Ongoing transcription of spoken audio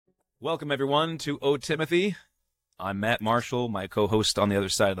Welcome, everyone, to O Timothy. I'm Matt Marshall, my co-host on the other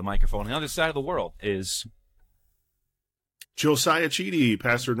side of the microphone. On the other side of the world is Josiah,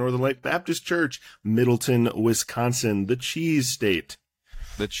 pastor of Northern Light Baptist Church, Middleton, Wisconsin, the cheese state.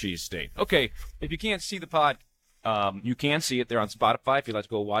 the Cheese State. Okay, if you can't see the pod, you can see it there on Spotify if you'd like to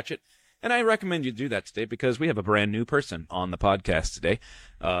go watch it. And I recommend you do that today because we have a brand new person on the podcast today.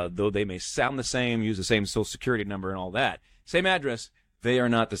 Though they may sound the same, use the same social security number and all that, same address, they are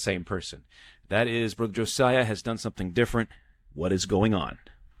not the same person. That is, Brother Josiah has done something different. What is going on?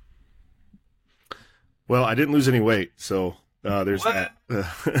 Well, I didn't lose any weight, so there's What?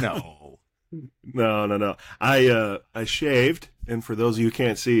 that. No. No. I shaved, and for those of you who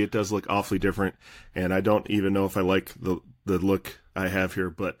can't see, it does look awfully different, and I don't even know if I like the look I have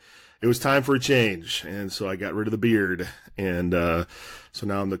here, but it was time for a change, and so I got rid of the beard, and so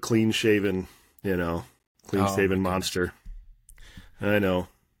now I'm the clean-shaven, clean-shaven monster. I know.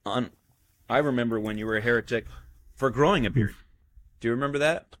 I remember when you were a heretic for growing a beard. Do you remember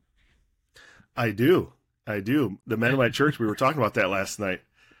that? I do. The men of my church, we were talking about that last night.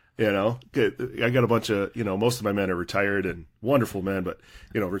 I got a bunch of, most of my men are retired and wonderful men, but,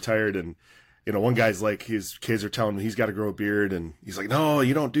 retired. And, one guy's like, his kids are telling him he's got to grow a beard. And he's like, no,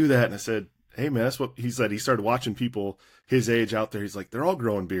 you don't do that. And I said, hey, man, that's what he said. He started watching people his age out there. He's like, they're all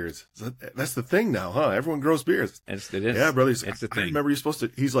growing beards. That's the thing now, huh? Everyone grows beards. It is. Yeah, brother. It's the thing. I remember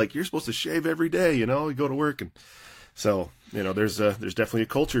he's like, you're supposed to shave every day, you go to work. And so, there's definitely a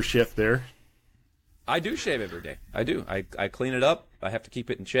culture shift there. I do shave every day. I do. I clean it up. I have to keep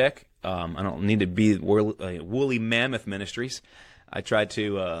it in check. I don't need to be woolly mammoth ministries. I try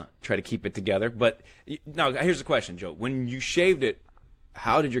to keep it together. But now, here's the question, Joe. When you shaved it,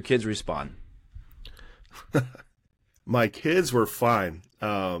 how did your kids respond? My kids were fine.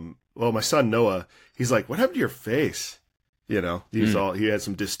 Well, my son Noah, he's like, "What happened to your face?" He had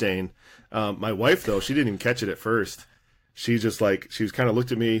some disdain. My wife, though, she didn't even catch it at first. She just she was kind of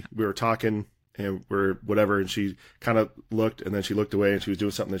looked at me. We were talking and we're whatever, and she kind of looked, and then she looked away, and she was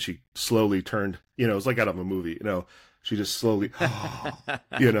doing something that she slowly turned. It was like out of a movie. She just slowly,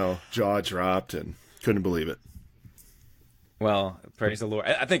 jaw dropped and couldn't believe it. Well, praise the Lord.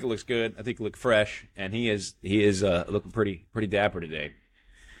 I think it looks good. I think it looks fresh, and he is looking pretty dapper today.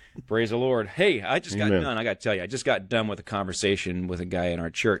 Praise the Lord. Hey, I just got done. I got to tell you, I just got done with a conversation with a guy in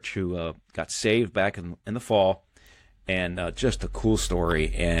our church who got saved back in the fall, and just a cool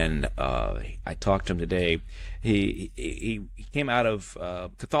story. And I talked to him today. He came out of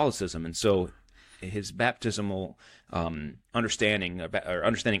Catholicism, and so his baptismal understanding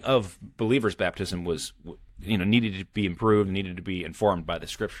of believers' baptism was, needed to be improved, needed to be informed by the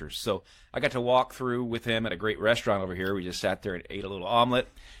scriptures. So I got to walk through with him at a great restaurant over here. We just sat there and ate a little omelet,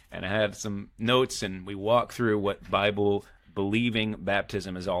 and I had some notes, and we walked through what Bible-believing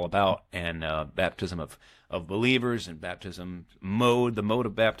baptism is all about, and baptism of believers, and baptism the mode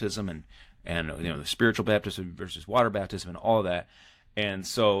of baptism, and the spiritual baptism versus water baptism, and all of that. And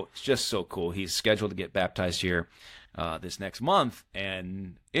so it's just so cool. He's scheduled to get baptized here this next month,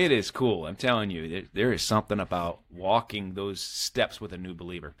 and it is cool. I'm telling you, there is something about walking those steps with a new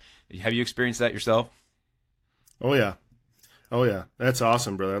believer. Have you experienced that yourself? Oh, yeah. That's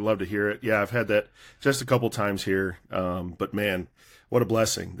awesome, brother. I'd love to hear it. Yeah, I've had that just a couple times here. But man, what a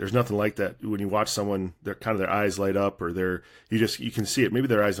blessing. There's nothing like that when you watch someone, their eyes light up, or you can see it. Maybe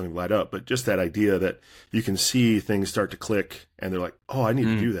their eyes don't even light up, but just that idea that you can see things start to click, and they're like, oh, I need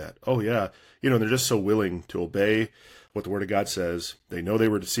to do that. Oh, yeah. They're just so willing to obey what the Word of God says. They know they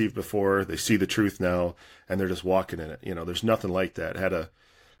were deceived before. They see the truth now, and they're just walking in it. There's nothing like that. I had a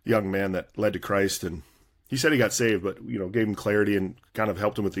young man that led to Christ, and he said he got saved, but, gave him clarity and kind of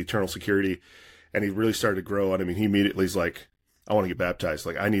helped him with the eternal security. And he really started to grow. And he immediately is like, I want to get baptized.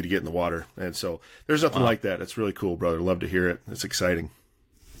 I need to get in the water. And so there's nothing like that. It's really cool, brother. Love to hear it. It's exciting.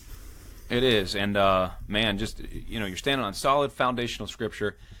 It is. And, man, just, you're standing on solid foundational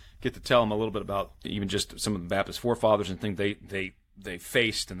scripture. Get to tell them a little bit about even just some of the Baptist forefathers and things they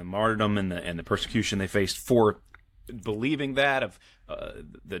faced, and the martyrdom and the persecution they faced for believing that, of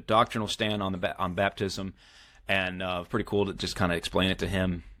the doctrinal stand on baptism. And pretty cool to just kind of explain it to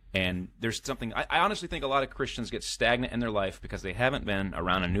him. And there's something, I honestly think a lot of Christians get stagnant in their life because they haven't been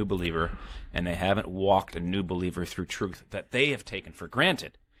around a new believer, and they haven't walked a new believer through truth that they have taken for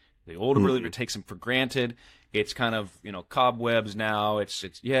granted. The older believer takes them for granted. It's kind of, cobwebs now. It's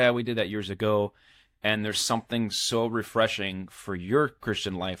we did that years ago. And there's something so refreshing for your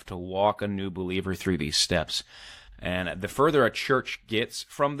Christian life to walk a new believer through these steps. And the further a church gets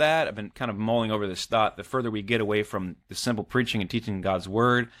from that, I've been kind of mulling over this thought, the further we get away from the simple preaching and teaching God's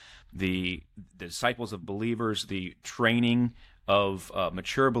Word, the disciples of believers, the training of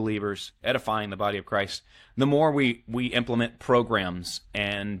mature believers edifying the body of Christ, the more we implement programs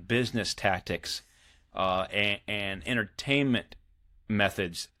and business tactics and entertainment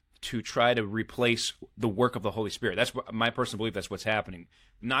methods to try to replace the work of the Holy Spirit. That's my personal belief. That's what's happening.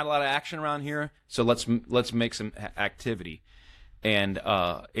 Not a lot of action around here, so let's make some activity. And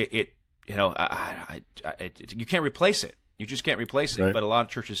you can't replace it. You just can't replace it. Right. But a lot of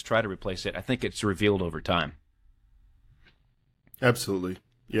churches try to replace it. I think it's revealed over time. Absolutely.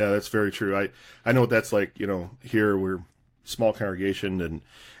 Yeah, that's very true. I know what that's like. Here we're small congregation,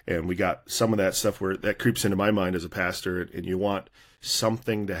 and we got some of that stuff where that creeps into my mind as a pastor, and you want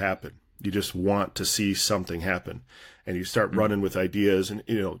something to happen. You just want to see something happen, and you start running with ideas, and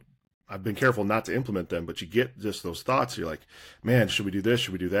I've been careful not to implement them, but you get just those thoughts. You're like, man, should we do this?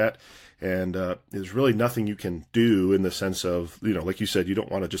 Should we do that? And there's really nothing you can do in the sense of, like you said, you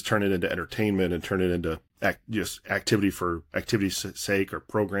don't want to just turn it into entertainment and turn it into just activity for activity's sake or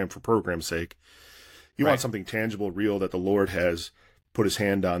program for program's sake. You want something tangible, real, that the Lord has put his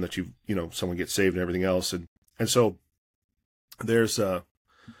hand on, that someone gets saved and everything else. And so there's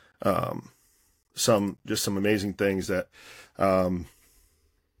some amazing things that, some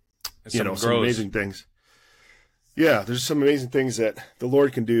amazing things. Yeah, there's some amazing things that the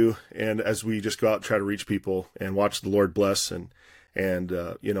Lord can do. And as we just go out and try to reach people and watch the Lord bless and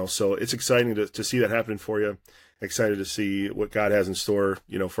so it's exciting to see that happening for you. Excited to see what God has in store,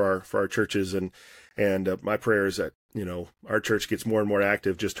 for our churches. And my prayer is that, our church gets more and more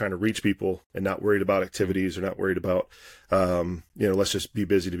active, just trying to reach people and not worried about activities or not worried about, let's just be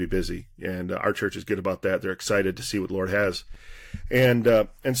busy to be busy. And our church is good about that. They're excited to see what the Lord has. And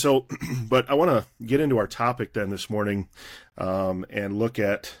so, but I want to get into our topic then this morning, and look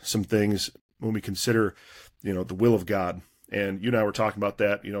at some things when we consider, the will of God. And you and I were talking about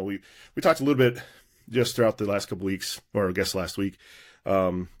that. We talked a little bit just throughout the last couple weeks, or I guess last week,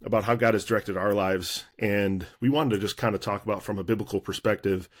 about how God has directed our lives. And we wanted to just kind of talk about from a biblical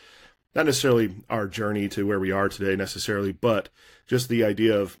perspective, not necessarily our journey to where we are today necessarily, but just the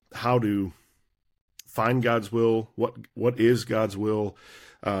idea of how to find God's will. What is God's will?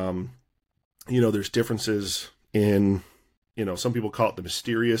 There's differences in, some people call it the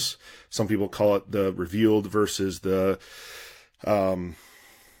mysterious, some people call it the revealed versus the, the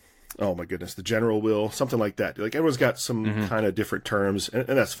general will, something like that. Like everyone's got some kind of different terms, and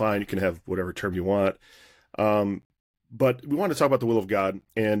that's fine. You can have whatever term you want. But we want to talk about the will of God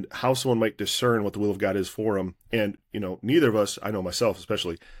and how someone might discern what the will of God is for them. And, neither of us, I know myself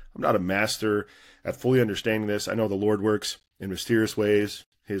especially, I'm not a master at fully understanding this. I know the Lord works in mysterious ways.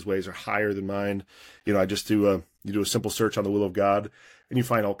 His ways are higher than mine. I just you do a simple search on the will of God, and you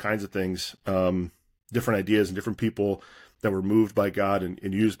find all kinds of things, different ideas and different people that were moved by God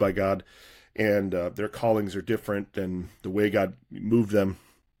and used by God, and their callings are different and the way God moved them.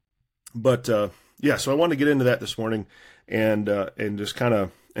 But so I want to get into that this morning, and just kind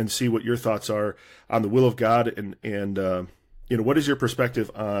of and see what your thoughts are on the will of God, and what is your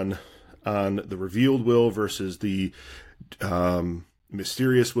perspective on the revealed will versus the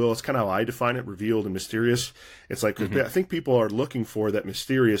mysterious will. It's kind of how I define it, revealed and mysterious. It's like, I think people are looking for that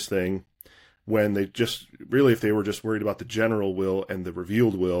mysterious thing when they just really, if they were just worried about the general will and the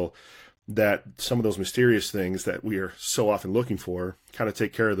revealed will, that some of those mysterious things that we are so often looking for kind of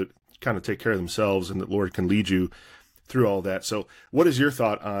take care of themselves, and the Lord can lead you through all that. So what is your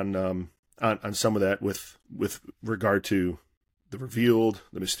thought on some of that with regard to the revealed,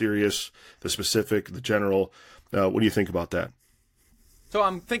 the mysterious, the specific, the general? What do you think about that? So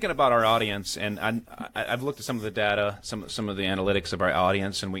I'm thinking about our audience, and I've looked at some of the data, some of the analytics of our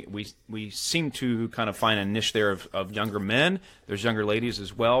audience, and we seem to kind of find a niche there of younger men. There's younger ladies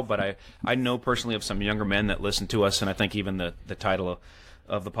as well, but I know personally of some younger men that listen to us, and I think even the title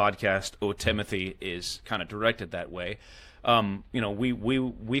of the podcast, "O Timothy," is kind of directed that way.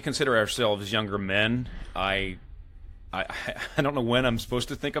 We consider ourselves younger men. I don't know when I'm supposed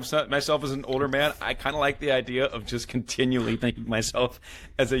to think of myself as an older man. I kind of like the idea of just continually thinking of myself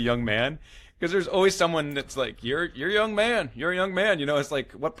as a young man, because there's always someone that's like, you're a young man. You're a young man. It's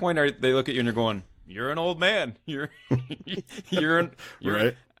like, what point are they look at you and you're going, you're an old man. You're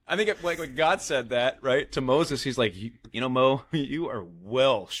right. I think like God said that, right, to Moses. He's like, Mo, you are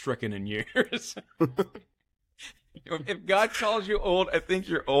well stricken in years. If God calls you old, I think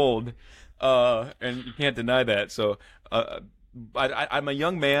you're old. And you can't deny that. So I'm a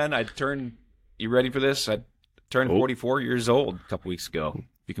young man. You ready for this? I turned 44 years old a couple weeks ago, if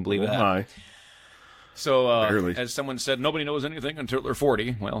you can believe that. My. So as someone said, nobody knows anything until they're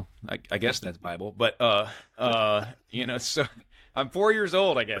 40. Well, I guess that's Bible. But, so I'm 4 years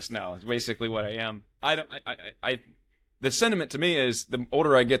old, I guess, now. Is basically what I am. I the sentiment to me is the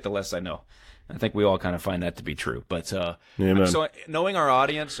older I get, the less I know. I think we all kind of find that to be true. But so knowing our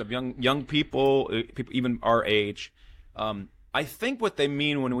audience of young people, people even our age, I think what they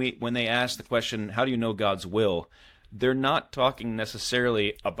mean when they ask the question, how do you know God's will? They're not talking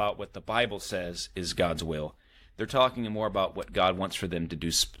necessarily about what the Bible says is God's will. They're talking more about what God wants for them to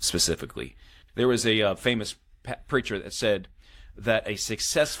do specifically. There was a famous preacher that said that a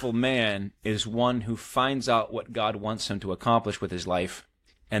successful man is one who finds out what God wants him to accomplish with his life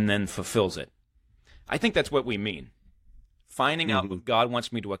and then fulfills it. I think that's what we mean. Finding out what God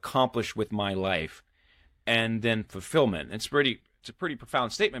wants me to accomplish with my life and then fulfillment. It's a pretty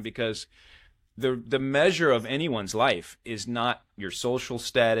profound statement, because the measure of anyone's life is not your social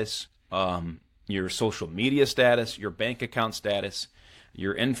status, your social media status, your bank account status,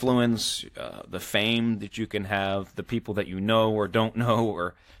 your influence, the fame that you can have, the people that you know or don't know,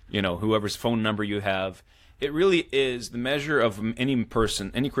 or whoever's phone number you have. It really is the measure of any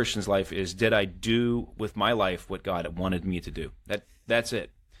Christian's life is, did I do with my life what God wanted me to do? That's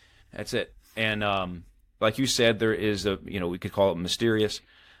it. That's it. And like you said, there is we could call it mysterious.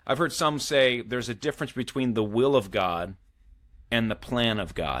 I've heard some say there's a difference between the will of God and the plan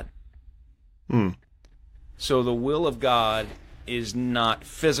of God. So the will of God is not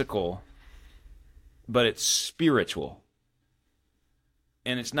physical, but it's spiritual.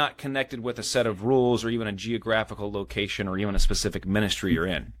 And it's not connected with a set of rules or even a geographical location or even a specific ministry you're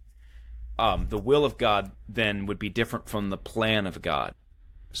in. The will of God then would be different from the plan of God.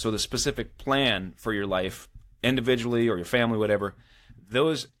 So the specific plan for your life, individually or your family, whatever,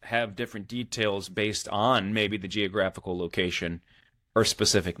 those have different details based on maybe the geographical location or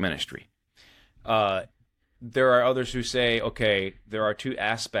specific ministry. There are others who say, okay, there are two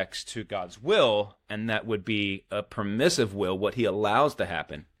aspects to God's will, and that would be a permissive will, what he allows to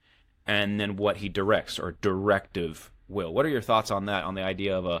happen, and then what he directs, or directive will. What are your thoughts on that, on the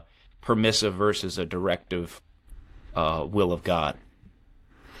idea of a permissive versus a directive will of God?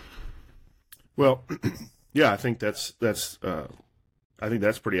 Well, yeah, I think that's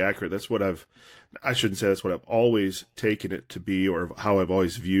pretty accurate. That's what I shouldn't say that's what I've always taken it to be, or how I've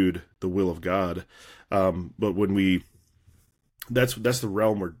always viewed the will of God. But when that's the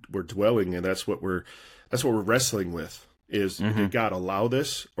realm we're dwelling in. That's what we're wrestling with. Is did God allow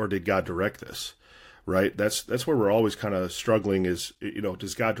this, or did God direct this? Right. That's where we're always kind of struggling. Is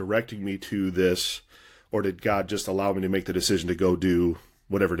does God directing me to this, or did God just allow me to make the decision to go do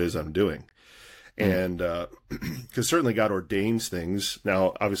whatever it is I'm doing? And because certainly God ordains things.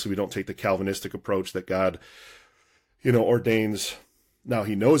 Now, obviously, we don't take the Calvinistic approach that God, ordains. Now,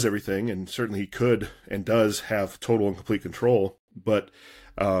 he knows everything, and certainly he could and does have total and complete control. But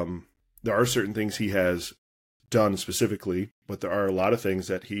there are certain things he has done specifically, but there are a lot of things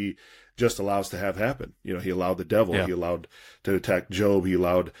that he just allows to have happen. He allowed the devil. Yeah. He allowed to attack Job. He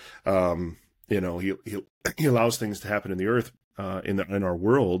allowed, he allows things to happen in the earth. In our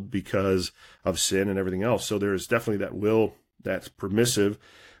world because of sin and everything else. So there is definitely that will that's permissive,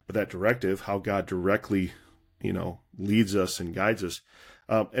 but that directive, how God directly, leads us and guides us.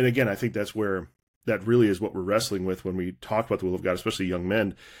 And again, I think that's where that really is what we're wrestling with when we talk about the will of God, especially young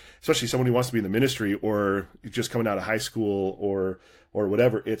men, especially someone who wants to be in the ministry or just coming out of high school or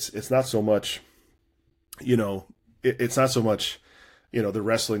whatever. It's not so much, it's not so much, they're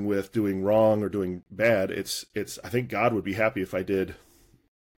wrestling with doing wrong or doing bad. It's I think God would be happy if I did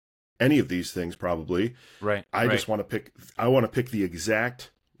any of these things, probably. Right. Just want to pick the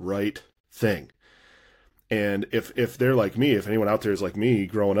exact right thing. And if they're like me, if anyone out there is like me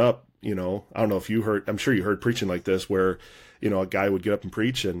growing up, I don't know if you heard, I'm sure you heard preaching like this where, a guy would get up and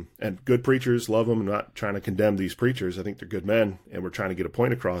preach and good preachers love them. I'm not trying to condemn these preachers. I think they're good men and we're trying to get a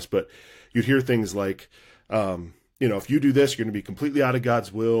point across, but you'd hear things like, if you do this, you're going to be completely out of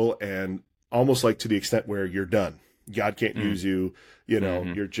God's will, and almost like to the extent where you're done. God can't use you.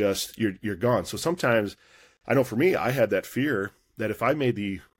 You're gone. So sometimes, I know for me, I had that fear that if I made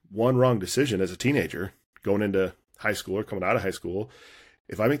the one wrong decision as a teenager, going into high school or coming out of high school,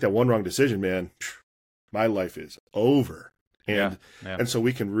 if I make that one wrong decision, man, my life is over. And so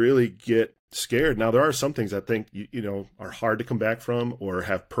we can really get scared. Now, there are some things I think are hard to come back from or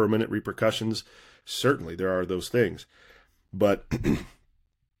have permanent repercussions. Certainly there are those things, but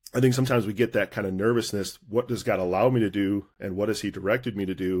I think sometimes we get that kind of nervousness. What does God allow me to do, and what has he directed me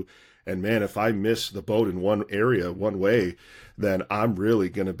to do? And man, if I miss the boat in one area, one way, then I'm really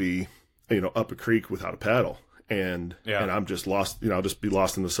going to be, up a creek without a paddle, and I'm just lost. I'll just be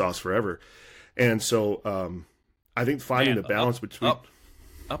lost in the sauce forever. And so I think finding the balance between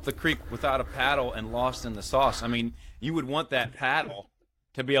up the creek without a paddle and lost in the sauce. I mean, you would want that paddle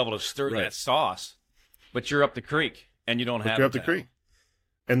to be able to stir that sauce, but you're up the creek. And you don't have you're up the creek.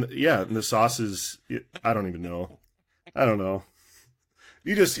 And and the sauce is, I don't even know. I don't know.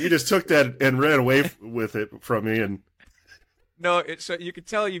 You just took that and ran away with it from me, and no, so you could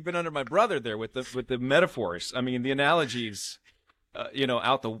tell you've been under my brother there with the metaphors. I mean, the analogies,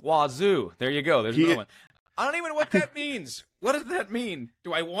 out the wazoo. There you go. There's another one. I don't even know what that means. What does that mean?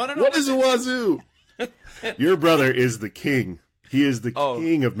 Do I want to know? What is a wazoo? Your brother is the king. He is the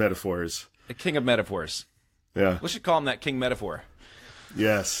king of metaphors. The king of metaphors. Yeah. We should call him that king metaphor.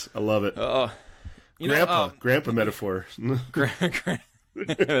 Yes, I love it. Grandpa metaphor.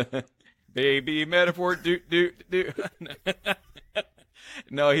 Baby metaphor. Do.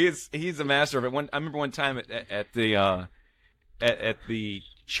 No, he's a master of it. I remember one time at the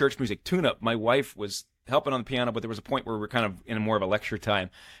church music tune-up, my wife was helping on the piano, but there was a point where we were kind of in more of a lecture time,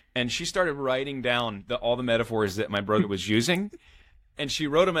 and she started writing down all the metaphors that my brother was using, and she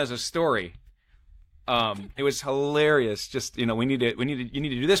wrote them as a story. It was hilarious. Just, you need to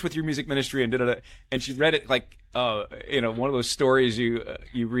do this with your music ministry and da-da-da. And she read it like, one of those stories you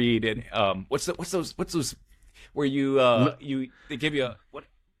read. And what's those where they give you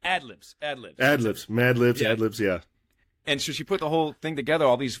ad libs. Mad libs, ad libs, yeah. And so she put the whole thing together,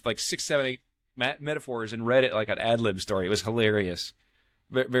 all these like 6, 7, 8 metaphors, and read it like an ad lib story. It was hilarious,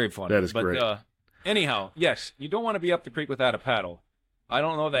 very, very funny. That is great. Anyhow, yes, you don't want to be up the creek without a paddle. I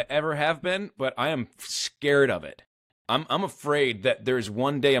don't know that I ever have been, but I am scared of it. I'm afraid that there's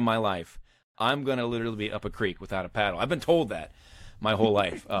one day in my life I'm going to literally be up a creek without a paddle. I've been told that my whole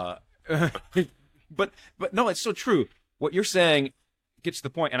life. But no, it's so true. What you're saying gets to the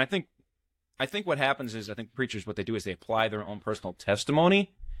point, and I think what happens is, I think preachers, what they do is they apply their own personal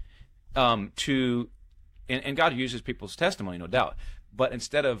testimony to, and God uses people's testimony, no doubt. But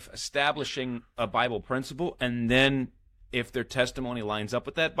instead of establishing a Bible principle, and then if their testimony lines up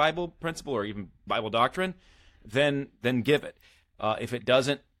with that Bible principle or even Bible doctrine, then give it. If it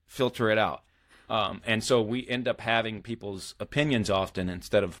doesn't, filter it out. And so we end up having people's opinions often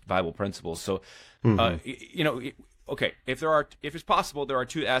instead of Bible principles. So, okay, if it's possible, there are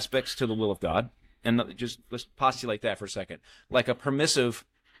two aspects to the will of God, and let's postulate that for a second, like a permissive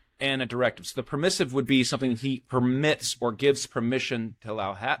and a directive. So the permissive would be something he permits or gives permission to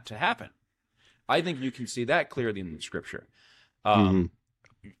allow to happen. I think you can see that clearly in the Scripture.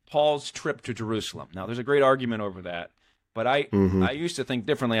 Paul's trip to Jerusalem. Now, there's a great argument over that, but I used to think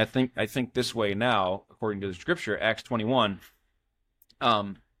differently. I think this way now, according to the Scripture, Acts 21,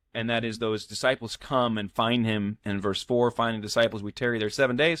 and that is those disciples come and find him in verse 4, finding disciples, we tarry there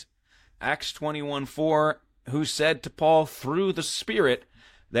 7 days. Acts 21:4, who said to Paul through the Spirit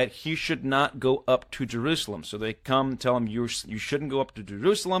that he should not go up to Jerusalem. So they come, tell him, you shouldn't go up to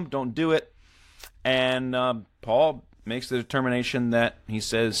Jerusalem, don't do it. And Paul makes the determination that he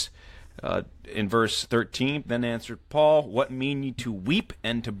says in verse 13, then answered Paul, what mean ye to weep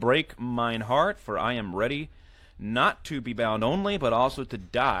and to break mine heart? For I am ready not to be bound only, but also to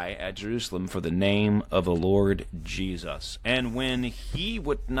die at Jerusalem for the name of the Lord Jesus. And when he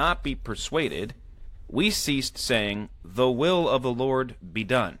would not be persuaded, we ceased saying, the will of the Lord be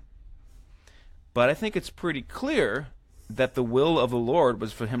done. But I think it's pretty clear that the will of the Lord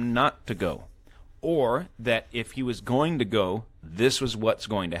was for him not to go, or that if he was going to go, this was what's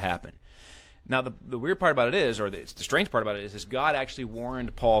going to happen. Now, the weird part about it is, or the strange part about it is God actually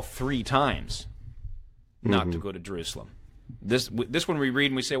warned Paul 3 times not to go to Jerusalem. This one we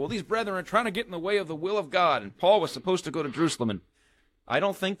read and we say, well, these brethren are trying to get in the way of the will of God, and Paul was supposed to go to Jerusalem. And I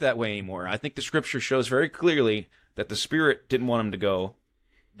don't think that way anymore. I think the Scripture shows very clearly that the Spirit didn't want him to go.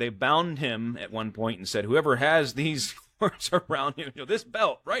 They bound him at one point and said, whoever has these cords around him, this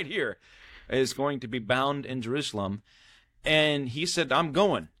belt right here, is going to be bound in Jerusalem. And he said, I'm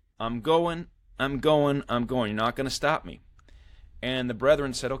going. You're not going to stop me. And the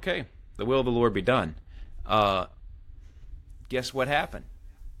brethren said, okay, the will of the Lord be done. Guess what happened?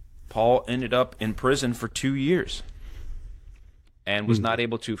 Paul ended up in prison for 2 years and was not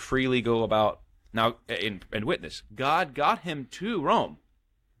able to freely go about now and witness. God got him to Rome.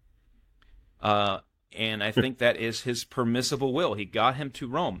 And I think that is his permissible will. He got him to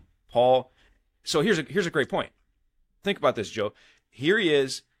Rome. Paul. So here's a great point. Think about this, Joe. Here he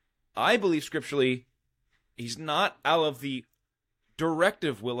is. I believe scripturally, he's not out of the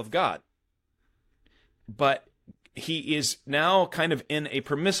directive will of God, but he is now kind of in a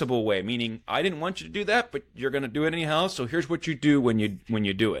permissible way, meaning I didn't want you to do that, but you're going to do it anyhow. So here's what you do when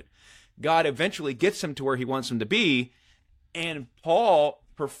you do it. God eventually gets him to where he wants him to be, and Paul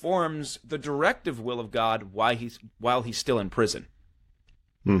performs the directive will of God while he's still in prison.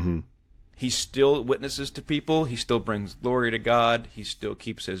 He still witnesses to people. He still brings glory to God. He still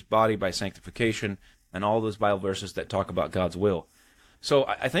keeps his body by sanctification. and all those Bible verses that talk about God's will. So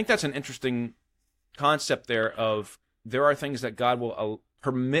I think that's an interesting concept there of there are things that God will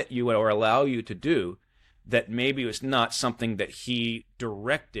permit you or allow you to do that maybe it's not something that he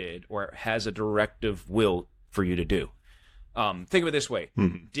directed or has a directive will for you to do. Think of it this way.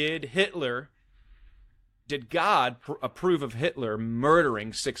 Did God approve of Hitler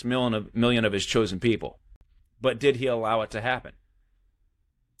murdering 6 million of his chosen people? But did he allow it to happen?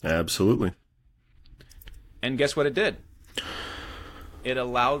 Absolutely. And guess what it did? It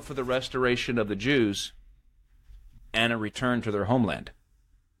allowed for the restoration of the Jews and a return to their homeland.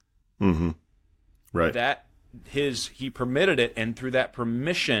 Mm-hmm. Right. He permitted it, and through that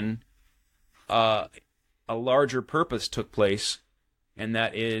permission, a larger purpose took place, and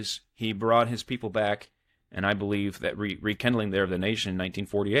that is he brought his people back, and I believe that rekindling there of the nation in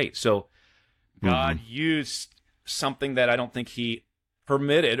 1948. So God used something that I don't think he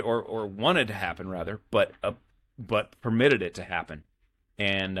permitted or wanted to happen, rather, but permitted it to happen,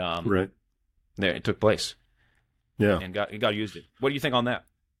 and there it took place. Yeah, and God used it. What do you think on that?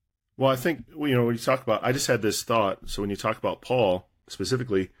 Well, I think when you talk about, I just had this thought. So when you talk about Paul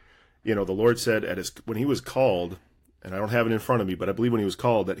specifically, the Lord said when he was called, and I don't have it in front of me, but I believe when he was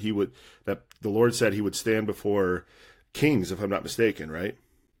called that the Lord said he would stand before kings, if I'm not mistaken, right?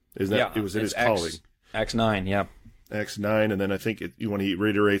 Isn't that it was in his calling? Acts 9, yeah. Acts 9, and then I think when he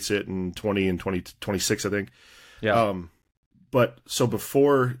reiterates it in 20 and 26, I think. Yeah. But so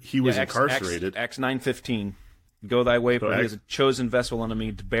before he was incarcerated, Acts 9:15. Go thy way, for he is a chosen vessel unto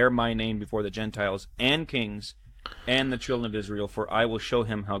me to bear my name before the Gentiles and kings and the children of Israel, for I will show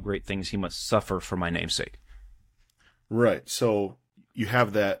him how great things he must suffer for my name's sake. Right. So you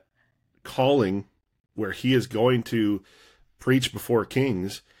have that calling where he is going to preach before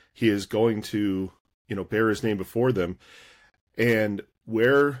kings. He is going to, bear his name before them. And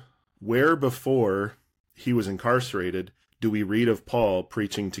where before he was incarcerated do we read of Paul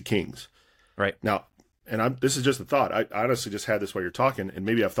preaching to kings? Right. Now, and this is just a thought. I honestly just had this while you're talking, and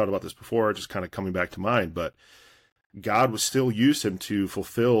maybe I've thought about this before, just kind of coming back to mind, but God would still use him to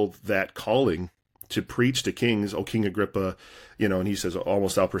fulfill that calling to preach to kings. Oh, King Agrippa, and he says,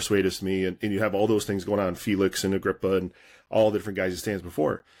 almost thou persuadest me. And you have all those things going on, Felix and Agrippa and all the different guys he stands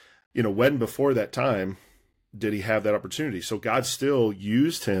before. When before that time did he have that opportunity? So God still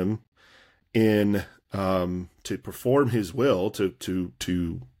used him in to perform his will,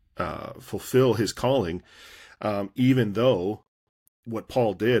 to fulfill his calling, even though what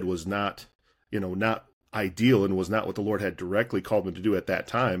Paul did was not ideal and was not what the Lord had directly called him to do at that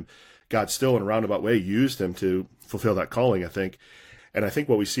time. God still, in a roundabout way, used him to fulfill that calling, I think. And I think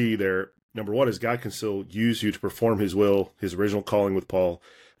what we see there, number one, is God can still use you to perform his will, his original calling with Paul,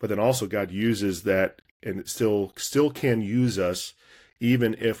 but then also God uses that, and it still can use us,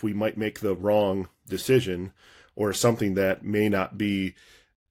 even if we might make the wrong decision or something that may not be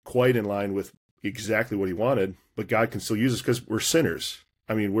quite in line with exactly what he wanted, but God can still use us because we're sinners.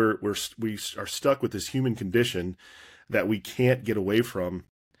 I mean, we are stuck with this human condition that we can't get away from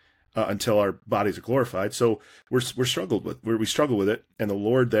until our bodies are glorified. So we struggle with it, and the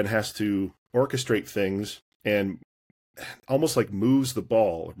Lord then has to orchestrate things and almost like moves the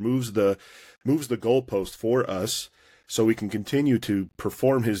ball, moves the goalpost for us, so we can continue to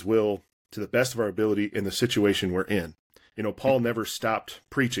perform his will to the best of our ability in the situation we're in. Paul never stopped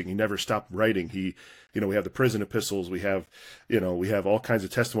preaching. He never stopped writing. We have the prison epistles. We have all kinds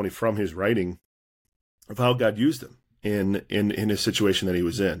of testimony from his writing of how God used him in his situation that he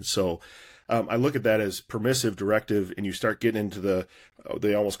was in. So I look at that as permissive, directive, and you start getting into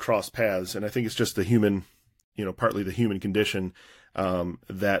they almost cross paths. And I think it's just the human, partly the human condition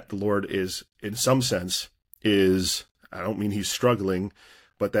that the Lord is, in some sense, I don't mean he's struggling,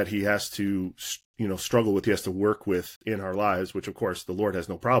 but that he has to, struggle with, he has to work with in our lives, which of course the Lord has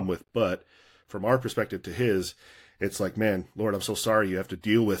no problem with. But from our perspective to his, it's like, man, Lord, I'm so sorry you have to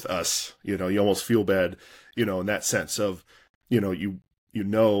deal with us. You almost feel bad, in that sense of, you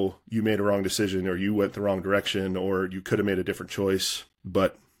made a wrong decision, or you went the wrong direction, or you could have made a different choice,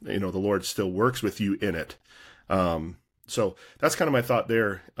 but, the Lord still works with you in it. So that's kind of my thought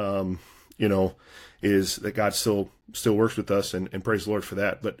there. Is that God still works with us, and praise the Lord for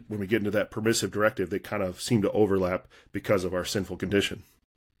that. But when we get into that permissive directive, they kind of seem to overlap because of our sinful condition.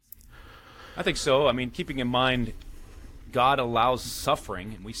 I think so. I mean, keeping in mind, God allows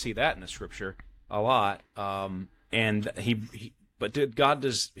suffering, and we see that in the Scripture a lot. And he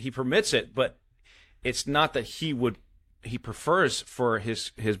permits it, but it's not that he prefers for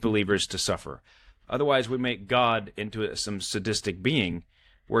his believers to suffer. Otherwise, we make God into some sadistic being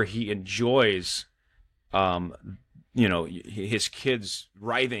where he enjoys his kids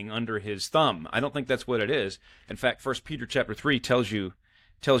writhing under his thumb. I don't think that's what it is. In fact, 1 Peter chapter 3 tells you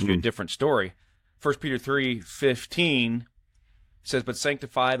a different story. 1 Peter 3:15 says, "But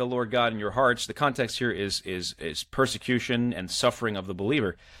sanctify the Lord God in your hearts." The context here is persecution and suffering of the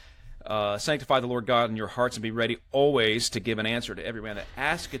believer. "Sanctify the Lord God in your hearts, and be ready always to give an answer to every man that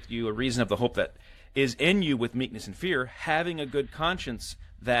asketh you a reason of the hope that is in you with meekness and fear, having a good conscience."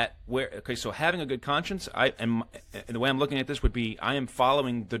 So having a good conscience, the way I'm looking at this would be, I am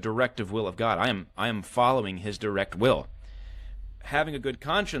following the directive will of God. I am following His direct will. Having a good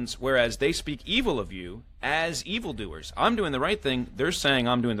conscience, whereas they speak evil of you as evildoers. I'm doing the right thing, they're saying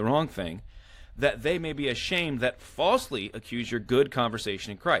I'm doing the wrong thing, that they may be ashamed that falsely accuse your good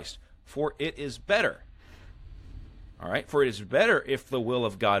conversation in Christ. For it is better, all right, for it is better, if the will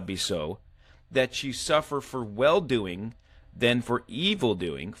of God be so, that ye suffer for well-doing than for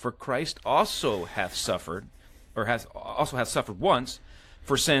evil-doing. For Christ also hath suffered, or hath suffered once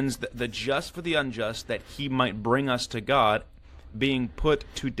for sins, the just for the unjust, that he might bring us to God, being put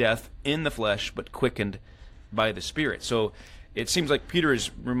to death in the flesh, but quickened by the Spirit. So it seems like Peter is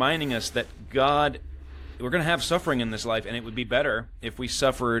reminding us that we're going to have suffering in this life, and it would be better if we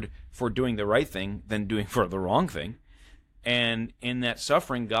suffered for doing the right thing than doing for the wrong thing. And in that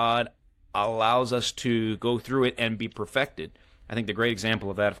suffering, God allows us to go through it and be perfected. I think the great example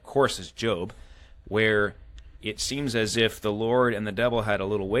of that, of course, is Job, where it seems as if the Lord and the devil had a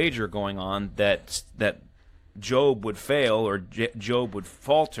little wager going on that Job would fail, or Job would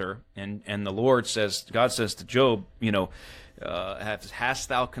falter, and the Lord says, God says to Job, hast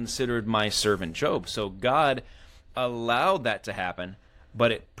thou considered my servant Job? So God allowed that to happen,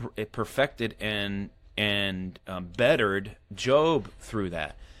 but it perfected and bettered Job through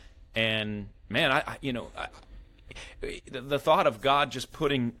that. And man, the thought of God just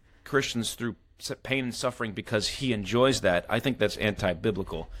putting Christians through pain and suffering because He enjoys that, I think that's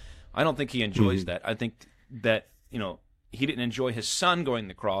anti-biblical. I don't think He enjoys that. I think that He didn't enjoy His Son going to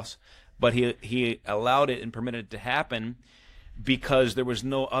the cross, but He allowed it and permitted it to happen because there was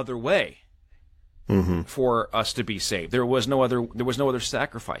no other way for us to be saved. There was no other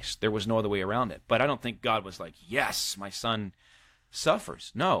sacrifice. There was no other way around it. But I don't think God was like, yes, my Son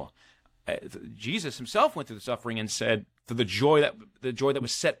suffers. No, Jesus Himself went through the suffering and said, "For the joy that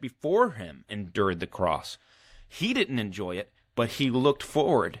was set before Him, endured the cross." He didn't enjoy it, but He looked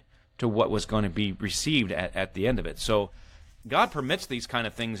forward to what was going to be received at the end of it. So God permits these kind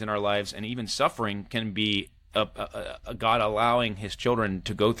of things in our lives, and even suffering can be a God allowing His children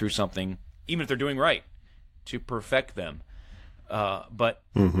to go through something, even if they're doing right, to perfect them. But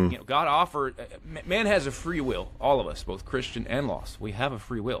God offered. Man has a free will. All of us, both Christian and lost, we have a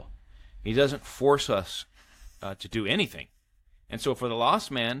free will. He doesn't force us to do anything. And so for the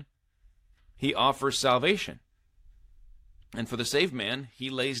lost man, He offers salvation. And for the saved man, He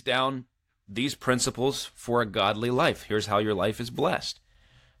lays down these principles for a godly life. Here's how your life is blessed.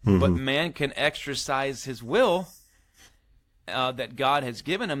 But man can exercise his will that God has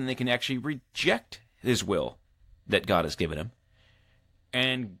given him, and they can actually reject His will that God has given him.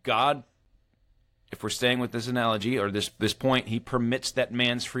 And God, if we're staying with this analogy or this point, He permits that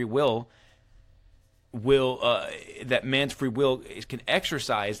man's free will can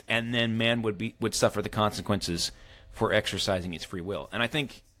exercise, and then man would suffer the consequences for exercising its free will. And I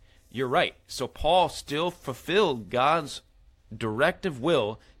think you're right. So Paul still fulfilled God's directive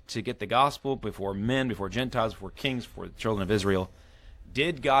will to get the gospel before men, before Gentiles, before kings, before the children of Israel.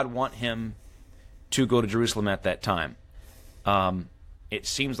 Did God want him to go to Jerusalem at that time? It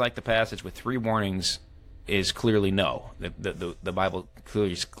seems like the passage with 3 warnings is clearly no. The Bible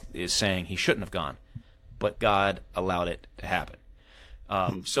clearly is saying he shouldn't have gone, but God allowed it to happen.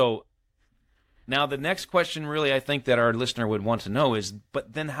 So now the next question really I think that our listener would want to know is,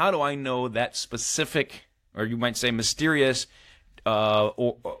 but then how do I know that specific, or you might say mysterious, and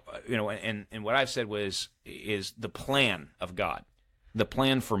what I've said is the plan of God, the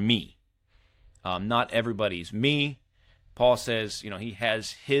plan for me. Not everybody's me. Paul says, He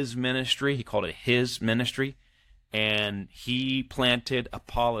has His ministry. He called it His ministry. And He planted,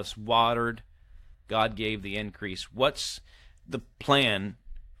 Apollos watered, God gave the increase. What's the plan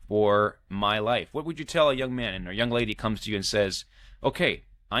for my life? What would you tell a young man or a young lady comes to you and says, okay,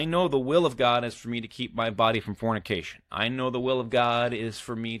 I know the will of God is for me to keep my body from fornication. I know the will of God is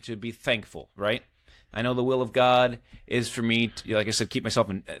for me to be thankful, right? I know the will of God is for me to, like I said, keep myself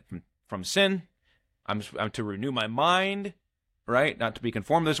from sin. I'm to renew my mind, right? Not to be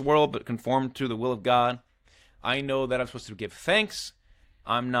conformed to this world, but conformed to the will of God. I know that I'm supposed to give thanks.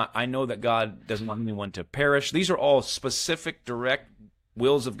 I know that God doesn't want anyone to perish. These are all specific, direct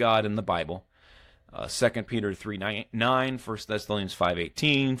wills of God in the Bible. 2 Peter 3:9, 1 Thessalonians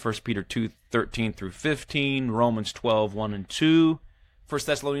 5:18, 1 Peter 2:13 through 15, Romans 12:1 and 2, 1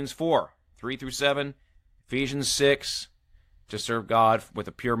 Thessalonians 4:3 through 7, Ephesians 6, to serve God with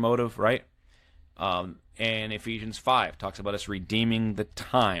a pure motive, right? And Ephesians 5 talks about us redeeming the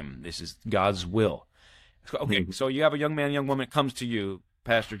time. This is God's will. Okay, so you have a young man, young woman comes to you,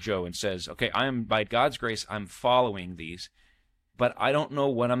 Pastor Joe, and says, okay, I am, by God's grace, I'm following these, but I don't know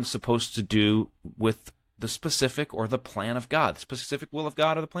what I'm supposed to do with the specific or the plan of God, the specific will of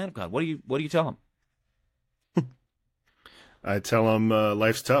God or the plan of God. What do you tell them? I tell them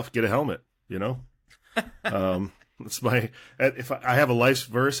life's tough. Get a helmet. It's if I have a life's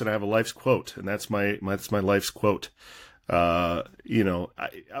verse and I have a life's quote, and that's my life's quote. I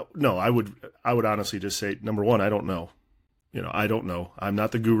would honestly just say, number one, I don't know. I don't know. I'm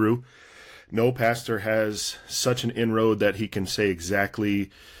not the guru. No pastor has such an inroad that he can say exactly.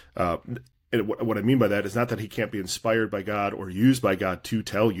 What I mean by that is not that he can't be inspired by God or used by God to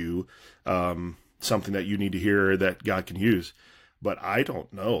tell you something that you need to hear that God can use. But I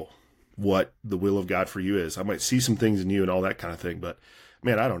don't know what the will of God for you is. I might see some things in you and all that kind of thing, but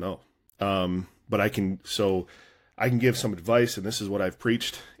man, I don't know. But I can give some advice, and this is what I've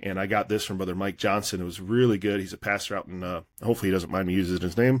preached. And I got this from Brother Mike Johnson. It was really good. He's a pastor out in, hopefully he doesn't mind me using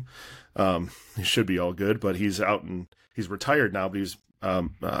his name. He should be all good, but he's retired now, but he's,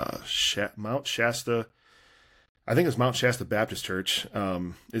 Mount Shasta. I think it's Mount Shasta Baptist Church,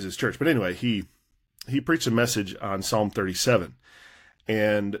 is his church. But anyway, he preached a message on Psalm 37.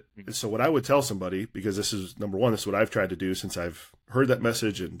 And so what I would tell somebody, because this is number one, this is what I've tried to do since I've heard that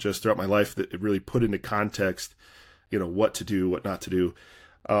message and just throughout my life, that it really put into context, what to do, what not to do,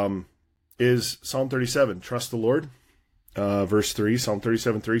 is Psalm 37, trust the Lord. Verse 3, Psalm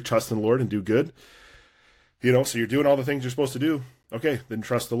 37:3, trust in the Lord and do good. So you're doing all the things you're supposed to do. Okay, then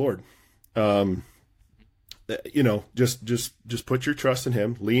trust the Lord. Just put your trust in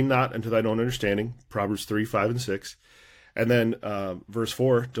him. Lean not unto thine own understanding. Proverbs 3:5 and 6. And then verse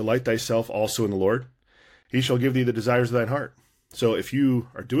 4, delight thyself also in the Lord. He shall give thee the desires of thine heart. So if you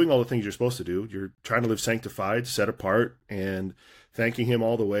are doing all the things you're supposed to do, you're trying to live sanctified, set apart, and thanking him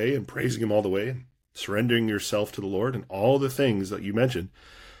all the way and praising him all the way, and surrendering yourself to the Lord and all the things that you mentioned,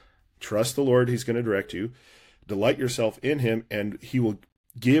 trust the Lord. He's going to direct you. Delight yourself in him, and he will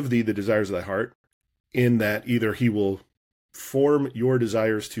give thee the desires of thy heart, in that either he will form your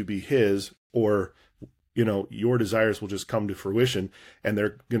desires to be his, or your desires will just come to fruition and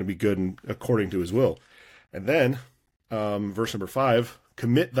they're going to be good and according to his will. And then verse number 5,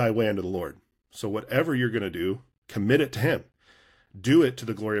 commit thy way unto the Lord. So whatever you're going to do, commit it to him. Do it to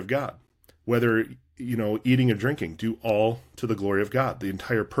the glory of God. Whether, eating or drinking, do all to the glory of God, the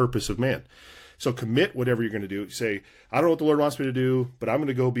entire purpose of man. So commit whatever you're going to do. Say, I don't know what the Lord wants me to do, but I'm going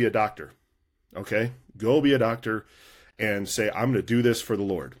to go be a doctor. Okay? Go be a doctor and say, I'm going to do this for the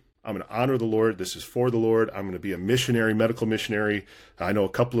Lord. I'm going to honor the Lord. This is for the Lord. I'm going to be a missionary, medical missionary. I know a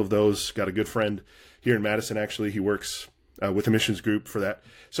couple of those. Got a good friend here in Madison, actually. He works with a missions group for that.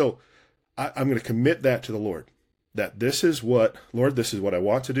 So I'm going to commit that to the Lord. That this is what I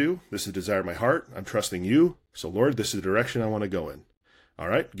want to do. This is the desire of my heart. I'm trusting you. So Lord, this is the direction I want to go in. All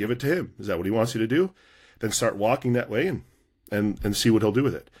right, give it to him. Is that what he wants you to do? Then start walking that way and see what he'll do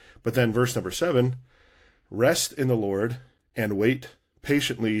with it. But then verse number 7, rest in the Lord and wait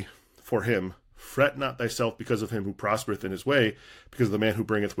patiently for him. Fret not thyself because of him who prospereth in his way, because of the man who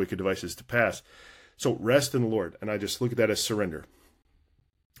bringeth wicked devices to pass. So rest in the Lord. And I just look at that as surrender.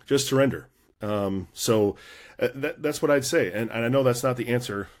 Just surrender. That's what I'd say. And I know that's not the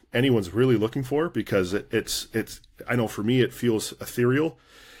answer anyone's really looking for, because it's, I know for me, it feels ethereal,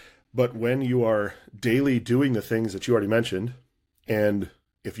 but when you are daily doing the things that you already mentioned, and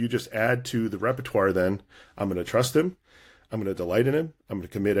if you just add to the repertoire, then I'm going to trust him. I'm going to delight in him. I'm going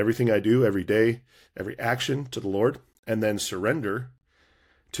to commit everything I do every day, every action to the Lord, and then surrender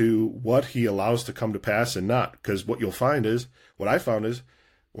to what he allows to come to pass and not. Because what I found is,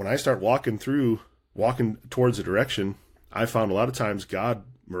 when I start walking towards a direction, I found a lot of times God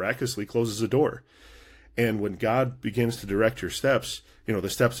miraculously closes a door. And when God begins to direct your steps, the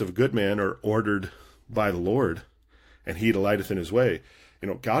steps of a good man are ordered by the Lord, and he delighteth in his way.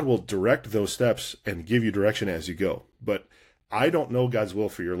 God will direct those steps and give you direction as you go. But I don't know God's will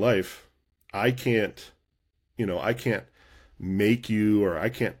for your life. I can't make you, or I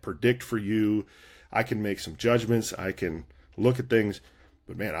can't predict for you. I can make some judgments. I can look at things.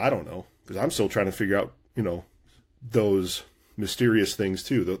 But man, I don't know, because I'm still trying to figure out, those mysterious things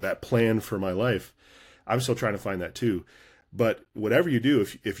too, that plan for my life. I'm still trying to find that too. But whatever you do,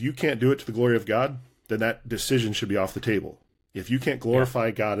 if you can't do it to the glory of God, then that decision should be off the table. If you can't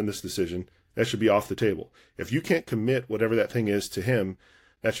glorify God in this decision, That should be off the table. If you can't commit whatever that thing is to him,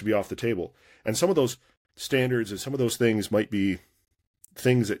 that should be off the table. And some of those standards and some of those things might be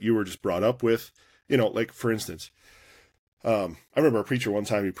things that you were just brought up with. You know, like for instance, I remember a preacher one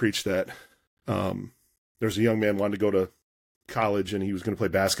time, he preached that there's a young man wanted to go to college and he was going to play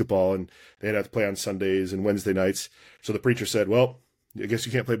basketball and they'd have to play on Sundays and Wednesday nights. So the preacher said, well, I guess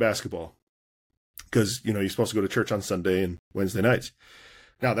you can't play basketball because, you know, you're supposed to go to church on Sunday and Wednesday nights.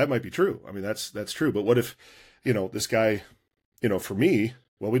 Now that might be true. I mean, that's true. But what if, you know, this guy, you know, for me,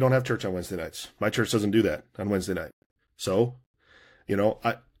 well, we don't have church on Wednesday nights. My church doesn't do that on Wednesday night. So, you know,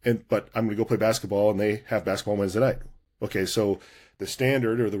 but I'm going to go play basketball and they have basketball on Wednesday night. Okay. So the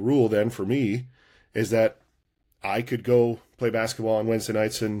standard or the rule then for me is that I could go play basketball on Wednesday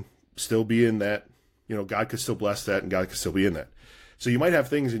nights and still be in that, you know, God could still bless that and God could still be in that. So you might have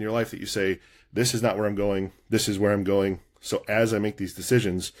things in your life that you say, this is not where I'm going. This is where I'm going. So as I make these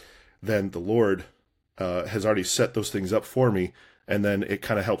decisions, then the Lord has already set those things up for me. And then it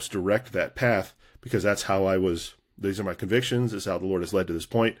kind of helps direct that path because that's how these are my convictions. This is how the Lord has led to this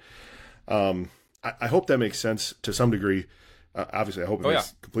point. I hope that makes sense to some degree. Obviously, I hope it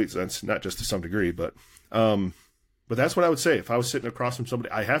makes complete sense, not just to some degree, but that's what I would say. If I was sitting across from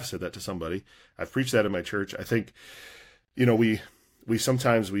somebody, I have said that to somebody. I've preached that in my church. I think, you know, we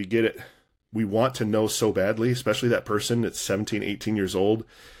sometimes we get it. We want to know so badly, especially that person that's 17, 18 years old.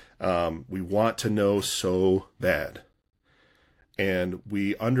 We want to know so bad. And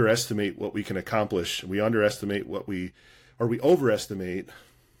we underestimate what we can accomplish. We underestimate we overestimate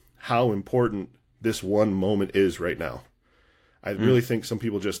how important this one moment is right now. I really think some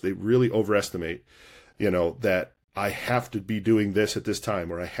people they really overestimate, you know, that I have to be doing this at this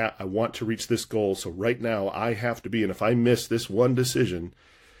time, or I want to reach this goal. So right now I have to be, and if I miss this one decision,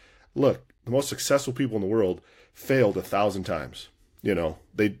 look, the most successful people in the world failed 1,000 times, you know,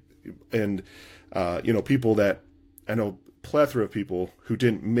 you know, people that I know, plethora of people who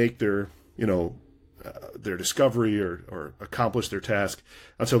didn't make their, you know, their discovery or accomplish their task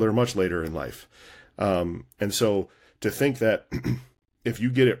until they're much later in life. And so to think that if you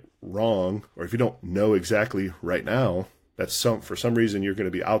get it wrong, or if you don't know exactly right now, that's for some reason you're going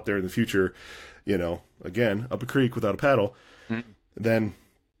to be out there in the future, you know, again, up a creek without a paddle, then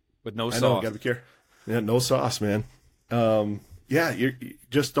with no sauce. You gotta be careful. Yeah, no sauce, man. You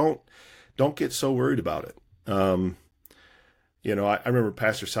just don't get so worried about it. You know, I remember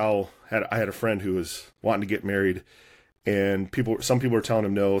Pastor Sowell I had a friend who was wanting to get married, and some people were telling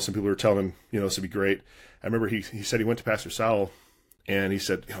him no, some people were telling him, you know, this would be great. I remember he said he went to Pastor Sowell and he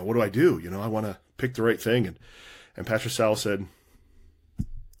said, you know, what do I do? You know, I want to pick the right thing. And Pastor Sowell said,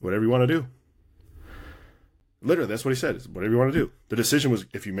 whatever you want to do. Literally, that's what he said, is whatever you want to do. The decision was,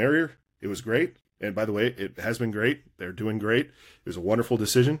 if you marry her, it was great. And by the way, it has been great. They're doing great. It was a wonderful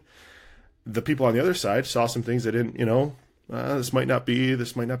decision. The people on the other side saw some things they didn't, you know, this might not be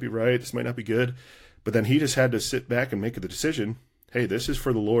right. This might not be good. But then he just had to sit back and make the decision. Hey, this is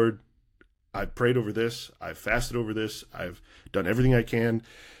for the Lord. I've prayed over this. I've fasted over this. I've done everything I can.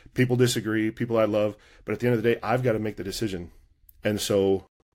 People disagree, people I love. But at the end of the day, I've got to make the decision. And so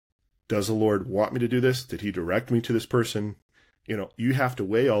does the Lord want me to do this? Did he direct me to this person? You know, you have to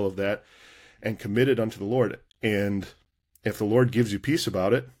weigh all of that and commit it unto the Lord. And if the Lord gives you peace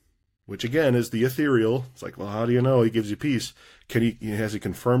about it, which again is the ethereal, it's like, well, how do you know he gives you peace? Has he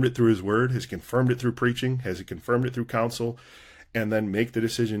confirmed it through his word? Has he confirmed it through preaching? Has he confirmed it through counsel? And then make the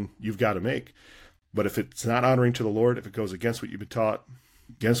decision you've got to make. But if it's not honoring to the Lord, if it goes against what you've been taught,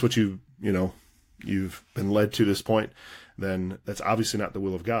 against what you've been led to this point, then that's obviously not the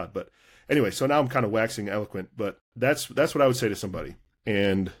will of God. But anyway, so now I'm kind of waxing eloquent, but that's what I would say to somebody.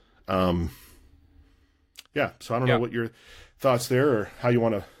 And so I don't know what your thoughts there, or how you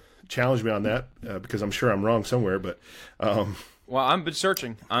want to challenge me on that, because I'm sure I'm wrong somewhere. But well, I've been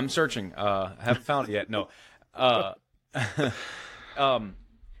searching. Haven't found it yet. No. I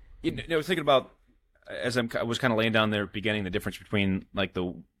was thinking about, as I was kind of laying down there beginning, the difference between like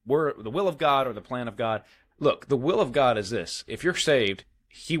the will of God or the plan of God. Look, the will of God is this: if you're saved,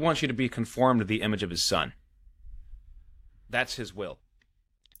 he wants you to be conformed to the image of his Son. That's his will.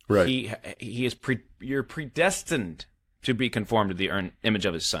 Right. You're predestined to be conformed to the image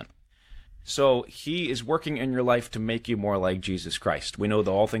of his Son. So he is working in your life to make you more like Jesus Christ. We know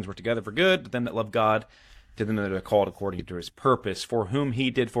that all things work together for good, to them that love God, to them that are called according to his purpose, for whom he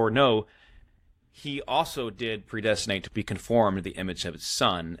did foreknow, he also did predestinate to be conformed to the image of his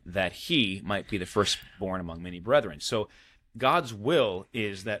Son, that he might be the firstborn among many brethren. So God's will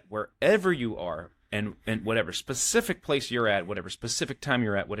is that wherever you are, and whatever specific place you're at, whatever specific time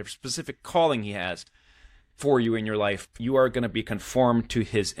you're at, whatever specific calling he has for you in your life, you are going to be conformed to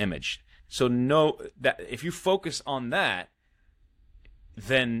his image. So know that if you focus on that,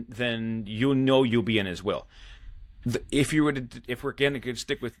 then you know you'll be in His will. If we're going to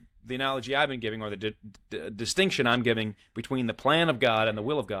stick with the analogy I've been giving, or the distinction I'm giving between the plan of God and the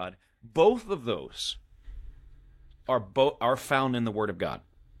will of God, both of those are found in the Word of God.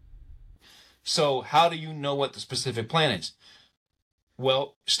 So how do you know what the specific plan is?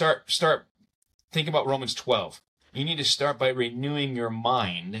 Well, start think about Romans 12. You need to start by renewing your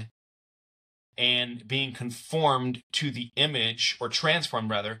mind and being conformed to the image, or transformed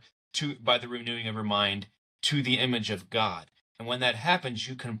rather, by the renewing of your mind to the image of God. And when that happens,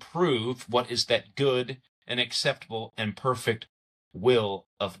 you can prove what is that good and acceptable and perfect will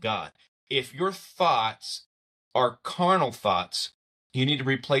of God. If your thoughts are carnal thoughts, you need to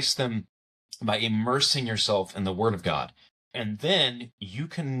replace them by immersing yourself in the Word of God. And then you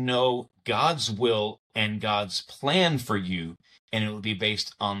can know God's will and God's plan for you, and it will be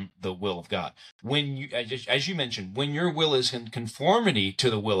based on the will of God. When you, as you mentioned, when your will is in conformity to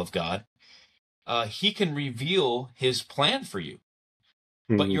the will of God, He can reveal His plan for you.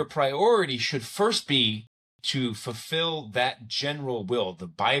 But your priority should first be to fulfill that general will, the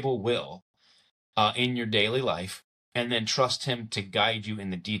Bible will, in your daily life, and then trust Him to guide you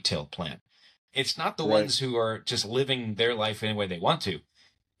in the detailed plan. It's not the ones who are just living their life any way they want to.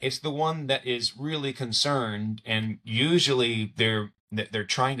 It's the one that is really concerned, and usually they're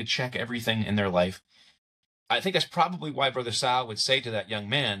trying to check everything in their life. I think that's probably why Brother Sal would say to that young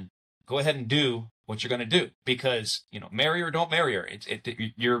man, go ahead and do what you're going to do, because, marry her, don't marry her.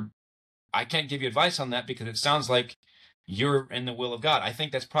 I can't give you advice on that, because it sounds like you're in the will of God. I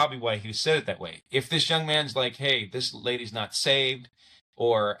think that's probably why he said it that way. If this young man's like, hey, this lady's not saved,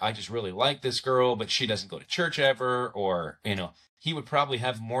 or I just really like this girl, but she doesn't go to church ever, or, he would probably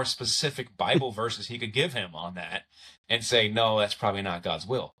have more specific Bible verses he could give him on that and say, no, that's probably not God's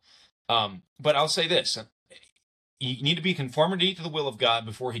will. But I'll say this. You need to be conformity to the will of God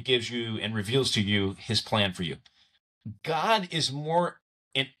before He gives you and reveals to you His plan for you. God is more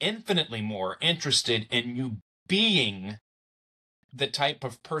and infinitely more interested in you being the type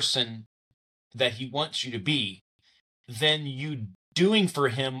of person that He wants you to be than you doing for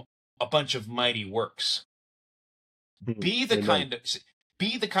Him a bunch of mighty works. Be the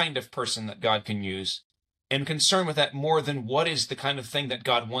kind of person that God can use, and concerned with that more than what is the kind of thing that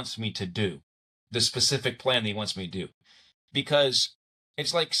God wants me to do, the specific plan that He wants me to do. Because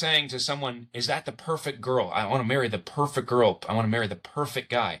it's like saying to someone, is that the perfect girl? I want to marry the perfect girl. I want to marry the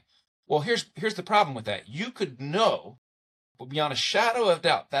perfect guy. Well, here's the problem with that. You could know, but beyond a shadow of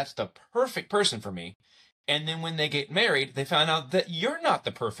doubt, that's the perfect person for me. And then when they get married, they found out that you're not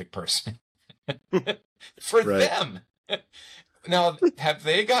the perfect person for them. Now, have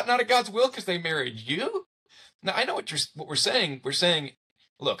they gotten out of God's will because they married you? Now, I know what we're saying. We're saying,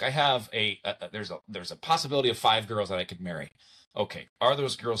 look, I have there's a possibility of 5 girls that I could marry. Okay, are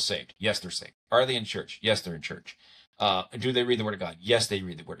those girls saved? Yes, they're saved. Are they in church? Yes, they're in church. Do they read the Word of God? Yes, they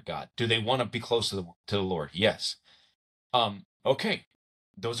read the Word of God. Do they want to be close to the Lord? Yes. Okay,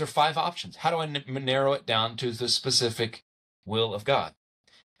 those are 5 options. How do I narrow it down to the specific will of God?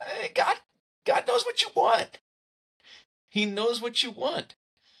 God knows what you want. He knows what you want.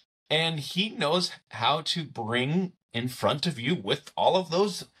 And He knows how to bring in front of you, with all of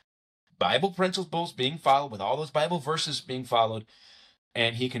those Bible principles being followed, with all those Bible verses being followed,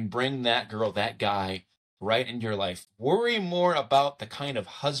 and He can bring that girl, that guy, right into your life. Worry more about the kind of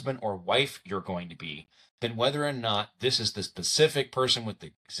husband or wife you're going to be than whether or not this is the specific person with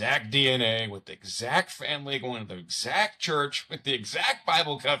the exact DNA, with the exact family, going to the exact church, with the exact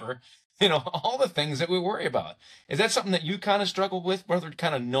Bible cover. All the things that we worry about. Is that something that you kind of struggle with, brother,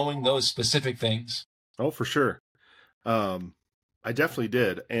 kind of knowing those specific things? Oh, for sure. I definitely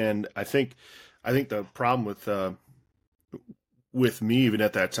did. And I think the problem with me, even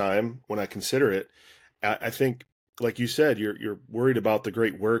at that time, when I consider it, I think, like you said, you're worried about the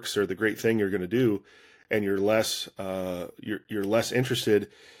great works or the great thing you're going to do, and you're less interested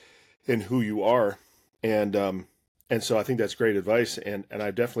in who you are. And so I think that's great advice. And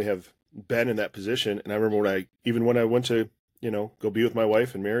I definitely have been in that position. And I remember when I went to, go be with my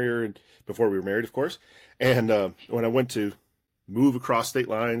wife and marry her, and before we were married, of course. And when I went to move across state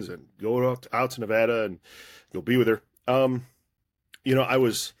lines and go out to Nevada and go be with her, I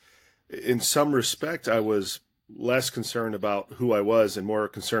was, in some respect, I was less concerned about who I was and more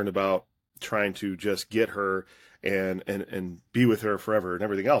concerned about trying to just get her and be with her forever and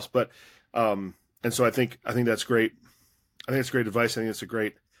everything else. But and so I think that's great. I think it's great advice. I think it's a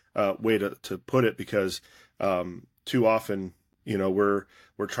great way to put it, because too often, we're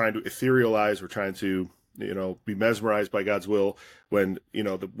trying to etherealize, we're trying to be mesmerized by God's will when,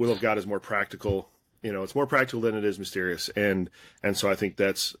 the will of God is more practical. It's more practical than it is mysterious. And so I think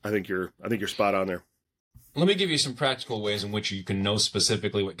you're spot on there. Let me give you some practical ways in which you can know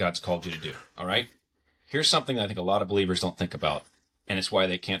specifically what God's called you to do. All right. Here's something I think a lot of believers don't think about, and it's why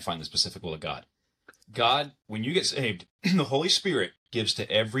they can't find the specific will of God. God, when you get saved, the Holy Spirit gives to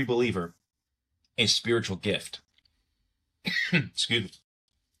every believer a spiritual gift. Excuse me.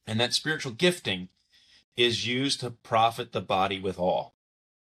 And that spiritual gifting is used to profit the body withal.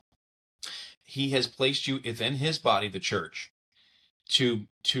 He has placed you within his body, the church, to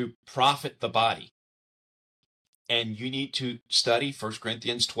profit the body. And you need to study 1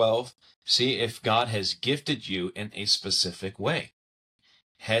 Corinthians 12, see if God has gifted you in a specific way.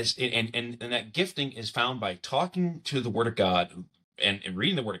 And that gifting is found by talking to the Word of God and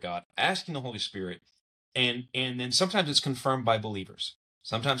reading the Word of God, asking the Holy Spirit, and then sometimes it's confirmed by believers.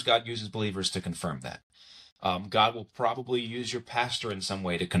 Sometimes God uses believers to confirm that. God will probably use your pastor in some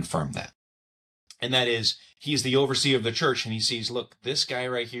way to confirm that. And that is, he's the overseer of the church, and he sees, look, this guy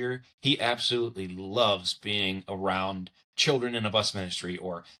right here, he absolutely loves being around children in a bus ministry,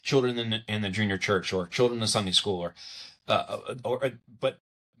 or children in the junior church, or children in the Sunday school, but